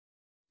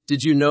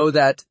Did you know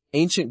that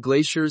ancient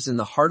glaciers in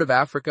the heart of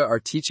Africa are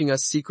teaching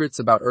us secrets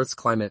about Earth's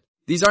climate?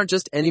 These aren't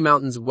just any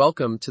mountains.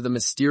 Welcome to the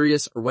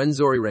mysterious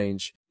Rwenzori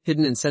Range.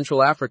 Hidden in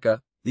Central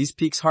Africa, these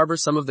peaks harbor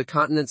some of the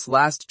continent's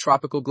last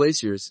tropical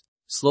glaciers,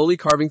 slowly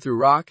carving through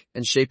rock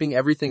and shaping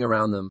everything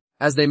around them.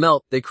 As they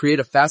melt, they create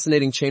a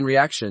fascinating chain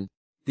reaction.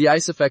 The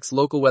ice affects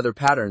local weather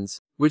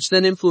patterns, which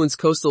then influence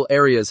coastal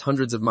areas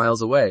hundreds of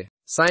miles away.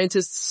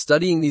 Scientists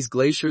studying these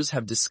glaciers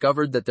have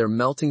discovered that their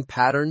melting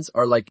patterns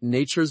are like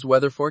nature's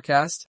weather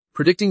forecast,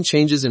 predicting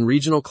changes in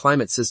regional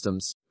climate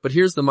systems. But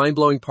here's the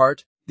mind-blowing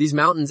part. These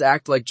mountains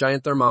act like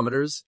giant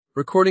thermometers,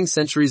 recording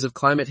centuries of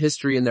climate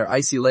history in their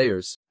icy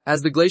layers.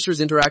 As the glaciers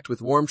interact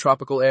with warm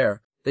tropical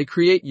air, they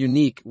create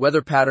unique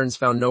weather patterns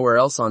found nowhere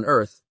else on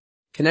Earth,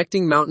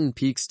 connecting mountain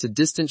peaks to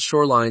distant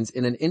shorelines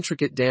in an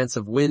intricate dance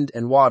of wind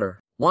and water.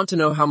 Want to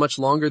know how much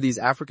longer these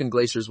African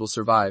glaciers will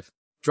survive?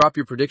 Drop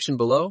your prediction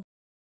below.